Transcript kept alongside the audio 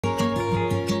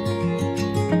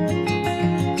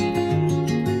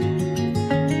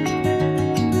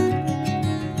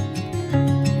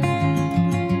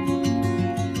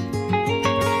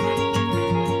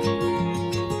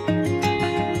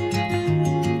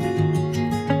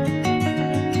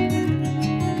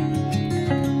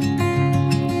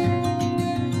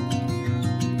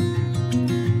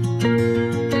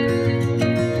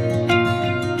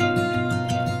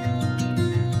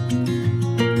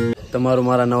તમારું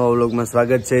મારા નવા વ્લોગમાં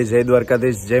સ્વાગત છે। જય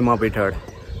દ્વારકાધીશ, જય મા પીઠળ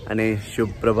અને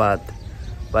શુભ પ્રભાત।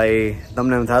 ભાઈ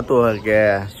તમને એમ થતું હોય કે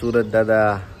સુરત દાદા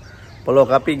પલો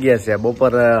કાપી ગયા છે,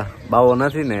 બપોર બાવો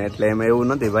નથી ને એટલે એમાં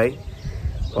એવું નથી ભાઈ।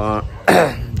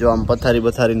 પણ જો આમ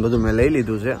પથારીને બધું મેં લઈ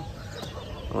લીધું છે,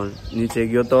 નીચે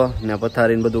ગયો તો ને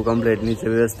પથારીને બધું કમ્પ્લીટ નીચે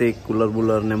વ્યવસ્થિત કુલર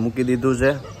બુલર ને મૂકી દીધું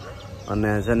છે। અને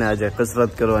છે ને આજે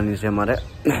કસરત કરવાની છે મારે,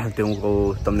 તે હું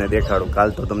કહું તમને દેખાડું। કાલ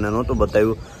તો તમને નહોતું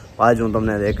બતાવ્યું, આજ હું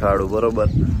તમને દેખાડું બરોબર।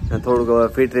 ને થોડુંક હવે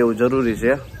ફિટ રહેવું જરૂરી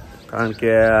છે, કારણ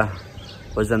કે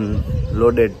વજન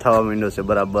લોડેડ થવા માંડ્યો છે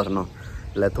બરાબરનો।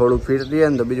 એટલે થોડુંક ફિટ રહીએ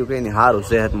ને તો બીજું કંઈ નહીં, સારું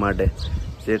સેહત માટે।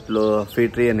 જેટલો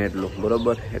ફિટ રહીએ ને એટલું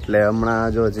બરોબર। એટલે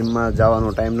હમણાં જો જીમમાં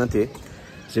જવાનો ટાઈમ નથી,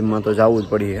 જીમમાં તો જવું જ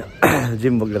પડીએ,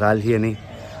 જીમ વગર હાલીએ નહીં।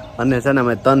 અને છે ને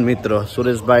અમે 3 મિત્રો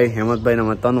સુરેશભાઈ, હેમંતભાઈને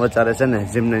અમે 3 વચારે છે ને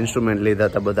જીમના ઇન્સ્ટ્રુમેન્ટ લીધા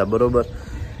હતા બધા બરોબર।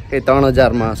 એ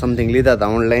 3000માં સમથિંગ લીધા હતા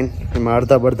ઓનલાઈન। એમાં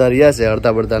અડધા બડધા રહ્યા છે,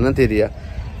 અડધા બડધા નથી રહ્યા।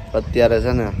 અત્યારે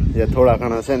છે ને જે થોડા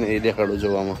ઘણા છે ને એ દેખાડું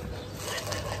જોવામાં,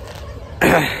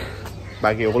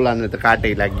 બાકી ઓલાને તો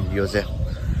કાંટે લાગી ગયો છે।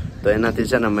 તો એનાથી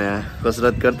છે ને અમે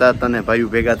કસરત કરતા હતા ને ભાઈઓ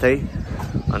ભેગા થઈ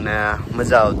અને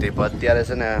મજા આવતી। પણ અત્યારે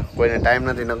છે ને કોઈને ટાઈમ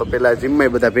નથી, ને તો પહેલાં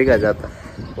જીમમાં બધા ભેગા જતા,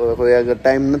 કોઈ આગળ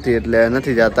ટાઈમ નથી એટલે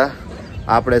નથી જતા।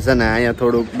 આપણે છે ને અહીંયા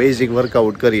થોડુંક બેઝિક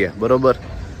વર્કઆઉટ કરીએ બરોબર।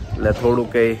 એટલે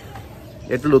થોડુંક કંઈ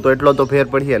એટલો તો ફેર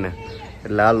પડીએ ને,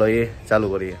 એટલે હાલો એ ચાલુ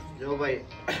કરીએ। જો ભાઈ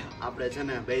આપણે છે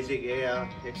ને બેઝિક એ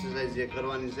એક્સરસાઇઝ જે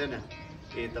કરવાની છે ને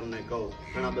એ તમને કહું,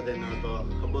 ઘણા બધાને તો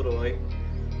ખબર હોય,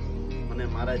 મને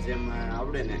મારા જેમ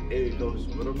આવડે ને એવી કહું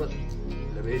છું બરોબર।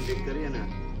 એટલે બેઝિક કરીએ ને,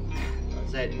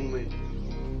 સાઈડ મૂવમેન્ટ,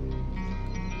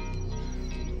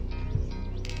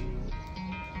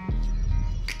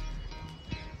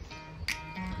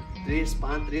 ત્રીસ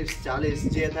 35 40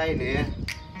 જે થાય ને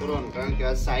કરવાનું, કારણ કે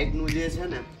આ સાઈડનું જે છે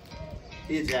ને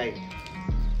એ જાય,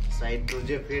 સાઈડનું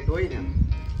જે ફેટ હોય ને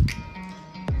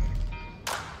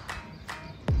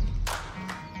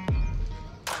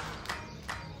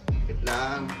એટલે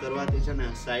આમ કરવાથી છે ને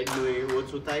સાઈડનું એ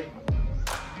ઓછું થાય,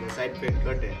 એટલે સાઈડ ફેટ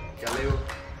ઘટે, ખ્યાલ આવ્યો।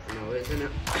 અને હવે છે ને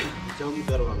જમ્પ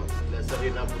કરવાનો, એટલે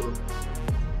શરીર આપણું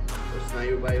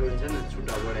સ્નાયુ બાયુ છે ને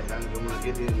છૂટા પડે, કારણ કે હમણાં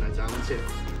કીધીના જામ છે।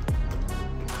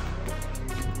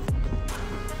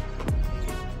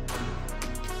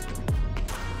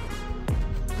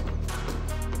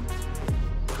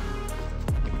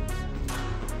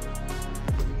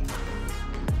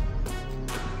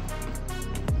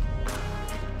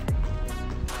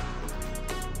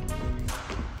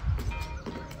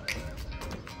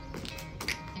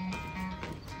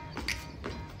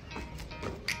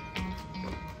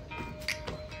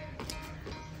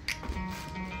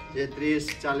 જે 30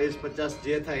 40 50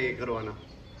 જે થાય એ કરવાના।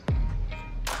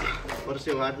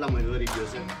 પરસેવો આટલામાં જ વરી ગયો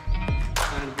છે,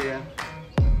 કારણ કે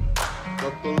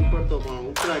પગ તો નથી પડતો પણ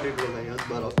ઉકળાટ એટલો થાય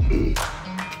અજબારો।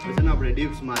 પછી આપણે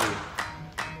ડિપ્સ મારીએ,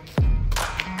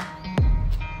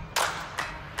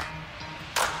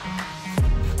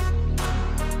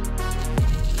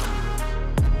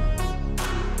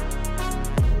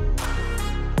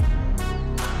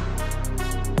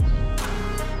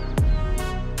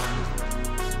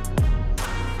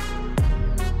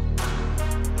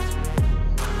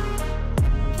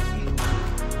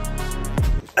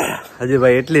 હજી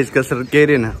ભાઈ એટલી જ કસરત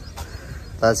કરી ને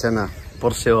તા છે ને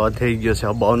પરસેવો થઈ ગયો છે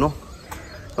હબાવનો,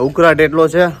 ઉકળાટ એટલો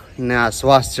છે ને આ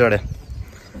શ્વાસ ચડે,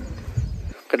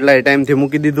 કેટલાય ટાઈમથી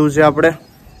મૂકી દીધું છે આપણે।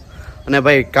 અને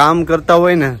ભાઈ કામ કરતા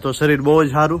હોય ને તો શરીર બહુ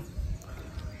જ સારું,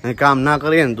 અને કામ ના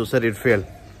કરીએ ને તો શરીર ફેલ,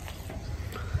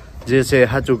 જે છે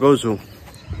સાચું કહું છું।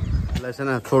 એટલે છે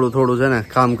ને થોડું છે ને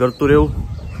કામ કરતું રહેવું,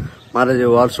 મારે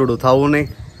જેવું આળસુડું થવું નહીં,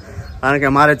 કારણ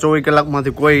કે મારે 24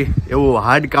 કલાકમાંથી કોઈ એવું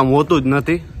હાર્ડ કામ હોતું જ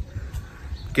નથી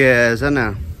કે છે ને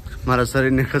મારા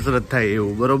શરીરની કસરત થાય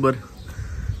એવું બરોબર।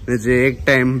 ને જે એક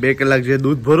ટાઈમ 2 કલાક જે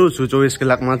દૂધ ભરું છું 24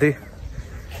 કલાકમાંથી,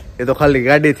 એ તો ખાલી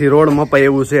ગાડીથી રોડ મપાય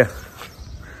એવું છે,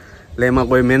 એટલે એમાં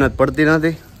કોઈ મહેનત પડતી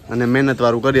નથી, અને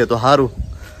મહેનતવાળું કરીએ તો સારું।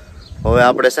 હવે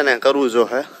આપણે છે ને કરવું જો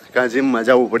હે કાં જીમમાં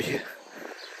જવું પડીએ,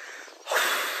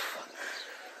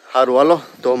 સારું હાલો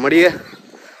તો મળીએ।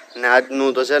 ને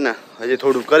આજનું તો છે ને હજી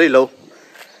થોડું કરી લઉં,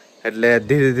 એટલે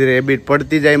ધીરે ધીરે હેબિટ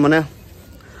પડતી જાય મને।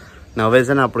 ને હવે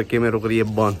છે ને આપણે કેમેરો કરીએ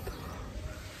બંધ।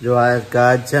 જો આ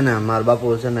કાજ છે ને મારા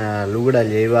બાપુ છે ને લુગડા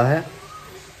લઈ આવ્યા છે,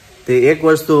 તે એક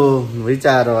વસ્તુ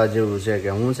વિચારવા જેવું છે કે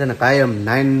હું છે ને કાયમ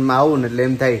 9માં આવું ને એટલે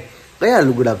એમ થાય કયા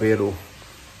લુગડા પહેરું,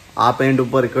 આ પેન્ટ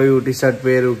ઉપર કયું ટી શર્ટ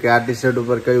પહેરું, કે આ ટી શર્ટ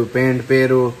ઉપર કયું પેન્ટ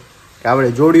પહેરું, કે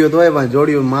આપણે જોડિયો તો હોય પણ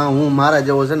જોડિયોમાં હું મારા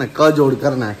જેવો છે ને કજોડ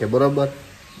કરી નાખે બરોબર।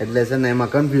 એટલે છે ને એમાં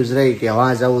કન્ફ્યુઝ રહી કે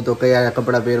વાં જવું તો કયા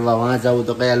કપડાં પહેરવા, વાં જવું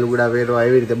તો કયા લુગડા પહેરવા,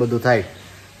 એવી રીતે બધું થાય।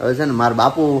 હવે છે ને મારા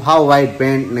બાપુ હાવ વ્હાઈટ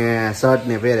પેન્ટ ને શર્ટ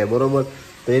ને પહેરે બરોબર,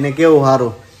 તો એને કેવું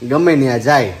સારું ગમે ત્યાં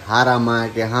જાય, હારામાં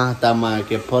કે હાંતામાં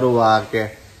કે ફરવા કે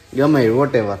ગમે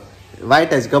વોટ એવર,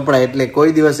 વ્હાઈટ જ કપડાં. એટલે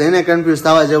કોઈ દિવસ એને કન્ફ્યુઝ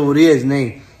થવા જેવું રહે જ નહીં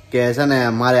કે છે ને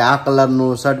મારે આ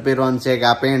કલરનું શર્ટ પહેરવાનું છે કે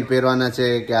આ પેન્ટ પહેરવાના છે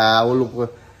કે આ ઓલું,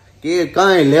 કે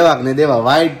કાંઈ લેવા કે નહીં દેવા.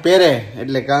 વ્હાઈટ પહેરે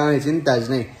એટલે કાંઈ ચિંતા જ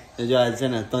નહીં. જો આ છે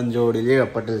ને 3 જોડી લેવા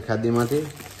પટેલ ખાદીમાંથી,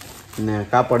 ને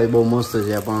કાપડ બહુ મસ્ત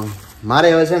છે. પણ મારે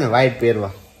હવે છે ને વ્હાઈટ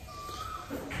પહેરવા,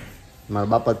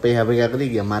 મારા બાપા પૈસા ભેગા કરી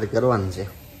ગયા, મારે કરવાનું છે.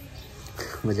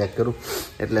 મજાક કરું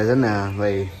એટલે છે ને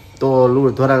ભાઈ, તો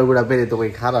ધોરા લુગડા પહેરી તો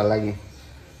કંઈ ખારા લાગે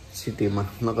સિટીમાં,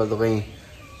 નકર તો કંઈ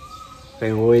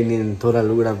હોય નહીં. ધોરા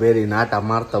લુગડા પહેરીને આટા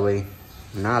મારતા ભાઈ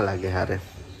ના લાગે હારે.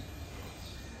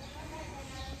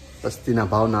 પસ્તીના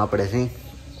ભાવના આપણે છે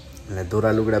એટલે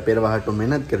ધોરા લુગડા પહેરવા હાટું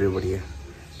મહેનત કરવી પડીએ,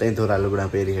 ત્યાં ધોરા લુગડા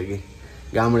પહેરી શકી.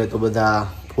 ગામડે તો બધા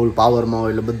ફૂલ પાવરમાં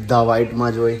હોય એટલે બધા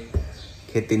વ્હાઈટમાં જ હોય.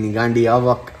 ખેતીની ગાંડી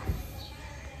આવક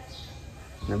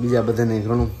ને બીજા બધાને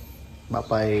ઘણું.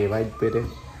 બાપા એ વ્હાઈટ પહેરે,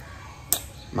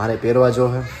 મારે પહેરવા જો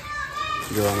હે.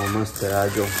 જોવામાં મસ્ત આ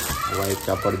જો વ્હાઈટ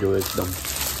કાપડ જો એકદમ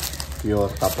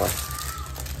પ્યોર કાપડ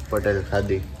પટેલ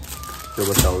ખાદી. જો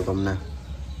બતાવું તમને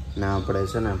ને આપણે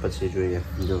છે ને પછી જોઈએ.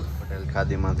 જો પટેલ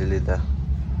ખાદીમાંથી લીધા,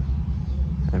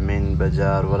 મેઇન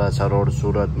બજાર, Varachha road,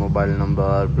 Surat. Mobile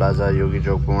number plaza યોગી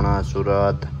ચોક, પૂર્ણા,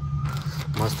 સુરત.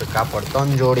 મસ્ત કાપડ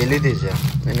 3 જોડી લીધી છે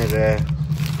એને કે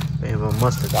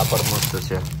મસ્ત કાપડ મસ્ત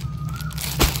છે.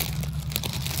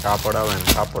 કાપડ આવે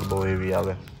ને કાપડ બહુ એવી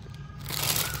આવે,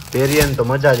 પહેરીએ ને તો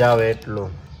મજા જ આવે એટલું.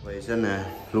 ભાઈ છે ને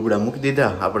લુગડા મૂકી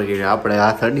દીધા. આપણે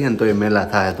હાથ અડીએ ને તો એ મેલા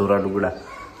થાય ધોરા લુગડા.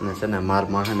 અને છે ને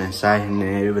મારમાં છે ને શાહી ને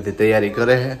એવી બધી તૈયારી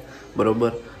કરે છે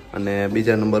બરોબર. અને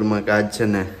બીજા નંબરમાં કે આજ છે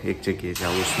ને એક જગ્યાએ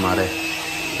જવું છે મારે.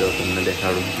 જો તમને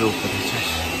દેખાડું, જો કરે છે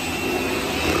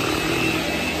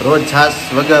રોજ છાશ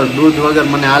વગર, દૂધ વગર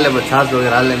મને હાલે, પણ છાશ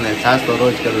વગર હાલે ને. છાશ તો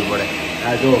રોજ કરવી પડે.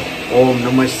 આ જો ઓમ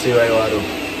નમઃ શિવાય વાળું,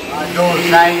 આ જો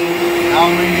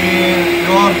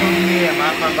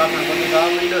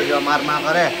મારમાં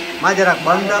કરે માં જરાક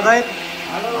બંધ ગઈ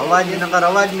અવાજ, નકર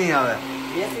અવાજ નહીં આવે.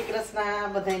 જય શ્રી કૃષ્ણ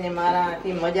બધાને. મારા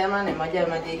ટીમ મજામાં ને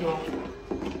મજામાં જઈ હું.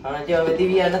 અને જો હવે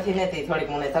દિવ્યા નથી ને થોડીક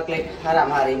મને તકલીફ ખરા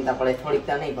મારે ઇમતા પડે થોડીક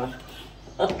તા નહીં, પણ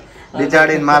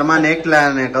બિચાડીને મારમાં ને એકલા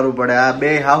ને કરવું પડે. આ બે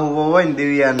હાહુ હોય ને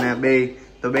દિવ્યા ને બે,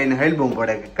 તો બે ને હેલ્પવું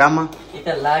પડે કે કામાં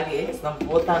એટલે લાગે તમે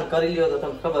પોતાને કરી લ્યો તો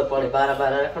તમને ખબર પડે, બાર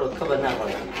રખડો ખબર ના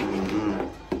પડે.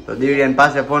 તો દિવ્યાને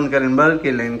પાસે ફોન કરીને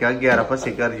બલકી લઈને કે 11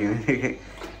 પછી કરજો.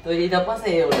 તો એ તો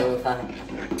પછી એવું થાય.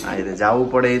 હા એ તો જવું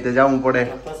પડે, એ તો જવું પડે.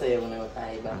 પછી એવું થાય.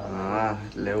 હા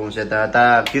એટલે એવું છે.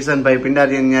 તા કિશનભાઈ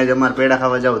પિંડારી ત્યાં જ અમારે પેડા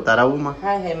ખાવા જાવ તારા આવું.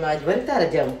 હા હે આજ વળી તારે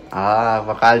જાઉં.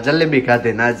 હા કાલ જલેબી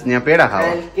ખાધી ને આજ ત્યાં પેડા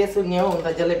ખાવા. કેસુ ને હું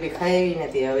તો જલેબી ખાઈ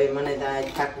નથી. હવે મને તો આજ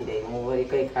થાકી જાય, હું વળી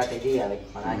કઈ ખાતે જઈ આવે,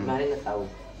 પણ આજ મારે નથી આવું.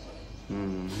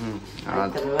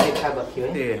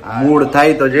 મૂળ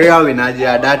થાય તો જઈ આવી ને. આજે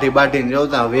આ દાઢી બાટી ને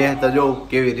જોતા વેહ તો જોઉં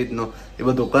કેવી રીતનું એ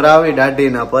બધું કરાવી. દાઢી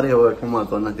ના પરે હોય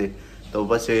ખમાતો નથી, તો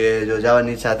પછી જો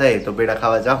જવાની ઈચ્છા થાય તો પેડા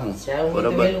ખાવા જાઉં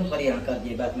બરોબર.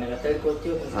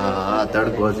 હા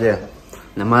તડકો છે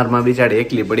ને મારમાં બિચારી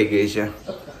એકલી પડી ગઈ છે,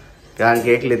 કારણ કે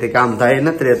એકલી થી કામ થાય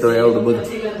નથી રહેતો એવડું બધું.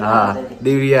 હા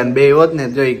દિવ્યા ને બે હોત ને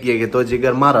જોઈ કે તો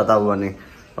જીગર મારા આવવાની.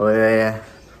 હવે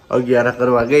 11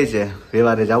 કરવા ગઈ છે,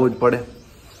 વ્યવહારે જવું જ પડે.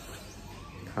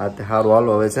 હા તે સારું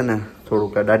હાલો. હવે છે ને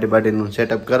થોડુંક દાઢી બાઢીનું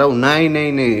સેટઅપ કરાવું.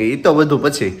 નહીં એ તો બધું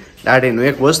પછી. દાઢીનું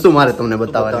એક વસ્તુ મારે તમને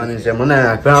બતાવવાની છે. મને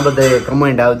ઘણા બધા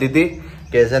કમેન્ટ આવતી હતી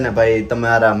કે છે ને ભાઈ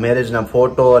તમારા મેરેજના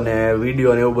ફોટો અને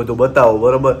વિડીયો ને એવું બધું બતાવો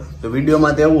બરોબર. તો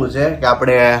વિડીયોમાં તો એવું છે કે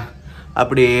આપણે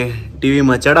આપણી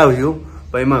ટીવીમાં ચડાવશું,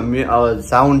 પણ એમાં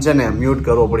સાઉન્ડ છે ને મ્યુટ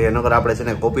કરવો પડે, નકર આપણે છે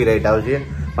ને કોપીરાઇટ આવશે.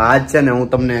 પણ આજ છે ને હું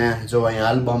તમને જો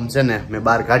અહીંયા આલ્બમ છે ને મેં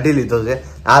બહાર કાઢી લીધો છે.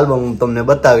 આલ્બમ હું તમને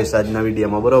બતાવીશ આજના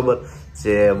વિડીયોમાં બરોબર.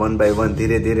 જે 1 by 1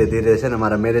 ધીરે ધીરે છે ને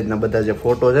મારા મેરેજના બધા જે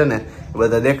ફોટો છે ને એ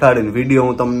બધા દેખાડીને વિડીયો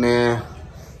હું તમને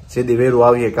સીધી વેરું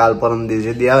આવીએ કાલ પરમદી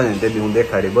સીધી આવે ને તેથી હું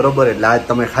દેખાડી બરોબર. એટલે આજ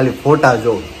તમે ખાલી ફોટા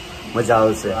જો, મજા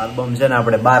આવશે. આલ્બમ છે ને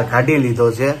આપણે બહાર કાઢી લીધો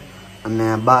છે, અને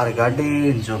બહાર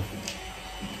કાઢી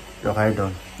જો કાઢો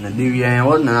ને દિવ્યા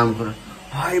હોત ને આમ કરે,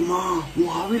 હાય માં હું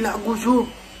આવી લાગુ છું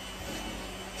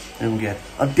એમ કે.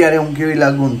 અત્યારે હું કેવી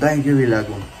લાગુ ને ત્યાં કેવી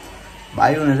લાગુ.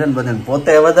 બાયુને છે ને બધાને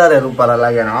પોતે વધારે રૂપારા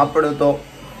લાગે ને આપણે તો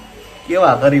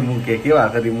કેવા કરી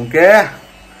મૂકે.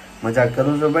 મજાક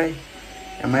કરું છું ભાઈ.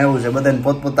 એમાં એવું છે બધાને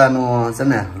પોતપોતાનું છે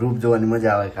ને રૂપ જોવાની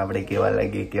મજા આવે કે આપણે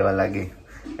કેવા લાગી.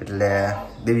 એટલે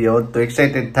દિવ્ય હોત તો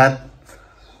એક્સાઇટેડ થાત.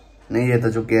 નહીં એ તો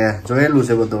જો કે જોયેલું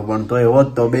છે બધું, પણ તોય હોત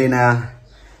તો બેના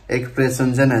એક્સપ્રેશન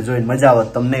છે ને જોઈને મજા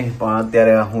આવત તમને. પણ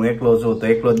અત્યારે હું એકલો છું તો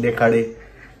એકલો જ દેખાડી.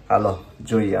 હાલો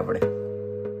જોઈએ આપણે.